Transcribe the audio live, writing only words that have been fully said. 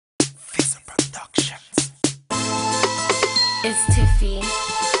Productions. It's Tiffie.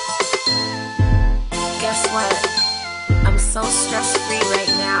 Guess what? I'm so stress-free right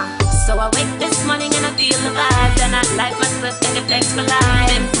now. So I wake this morning and I feel the vibe. Then I light my slip and get thanks for life.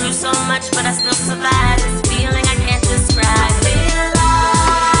 Been through so much but I still survive. This feeling I can't describe. I feel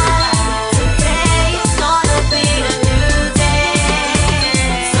alive. Today is gonna be a new day.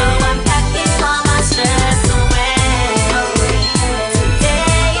 So I'm packing all my stress away.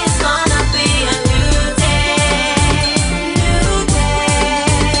 Today is gonna be a new day. New day.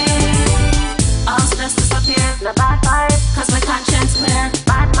 All stress disappear. No bad vibes, cause my conscience clear.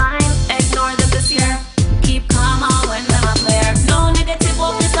 Bad mind, ignore them this year. Keep calm all when them up there. No negative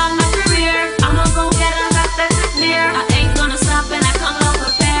focus on my career. I'ma go get a rap that's near. I ain't gonna stop and I come out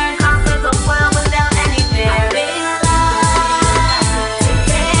prepared. Conquer the world without any fear. I feel alive.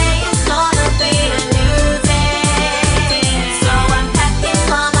 Today is gonna be a new day. So I'm packing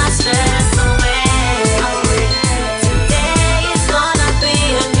all my stress away. Today is gonna be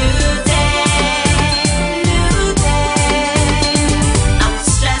a new day. New day. I'm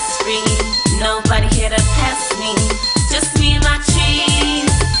stress-free. Nobody here to test me. Just me and my trees.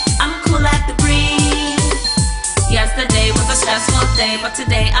 I'm cool at the breeze. Yesterday was a stressful day, but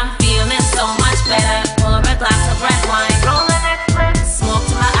today I'm feeling so much better.